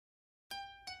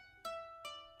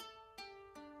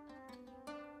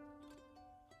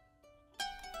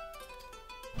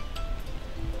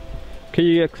Can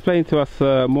you explain to us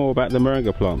more about the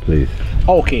moringa plant, please?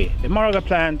 Okay, the moringa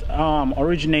plant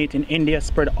originates in India,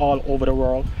 spread all over the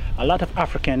world. A lot of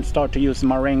Africans start to use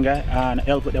moringa and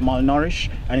help with the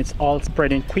malnourished, and it's all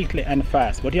spreading quickly and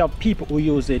fast. But you have people who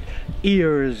use it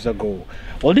years ago.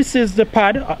 Well, this is the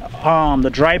pad, the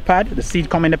dry pad. The seed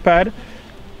come in the pad.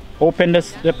 Open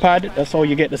the pad. That's how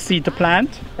you get the seed to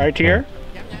plant right here.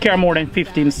 Carry more than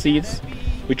 15 seeds.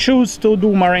 We choose to do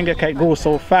moringa because it grows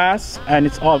so fast, and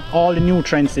it's all the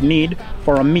nutrients it need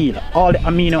for a meal. All the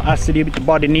amino acid the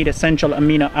body need, essential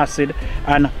amino acid,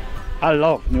 and I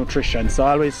love nutrition, so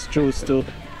I always choose to,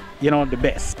 the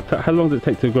best. How long does it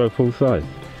take to grow full size?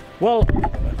 Well,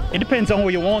 it depends on how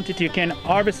you want it. You can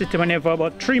harvest it whenever,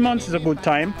 but 3 months is a good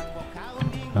time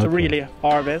to really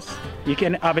harvest. You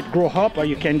can have it grow up, or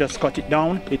you can just cut it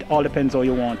down. It all depends how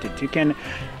you want it. You can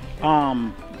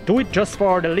do it just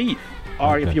for the leaf.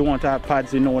 Or if you want to have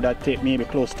pads, that take maybe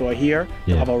close to a year,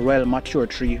 to have a well-mature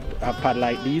tree, a pad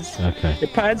like these. The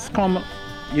pads come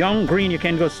young, green. You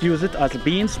can just use it as a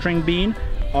bean, string bean,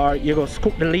 or you go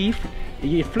cook the leaf.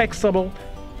 You're flexible.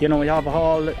 You have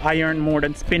all iron more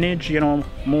than spinach.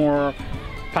 More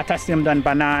potassium than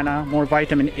banana, more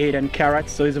vitamin A than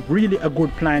carrots. So it's really a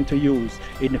good plant to use.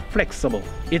 It's flexible.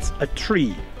 It's a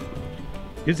tree.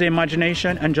 Use the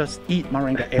imagination and just eat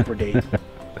moringa every day.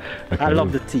 I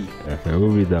love the tea. Okay,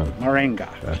 we'll be done. Moringa.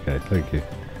 Okay, thank you.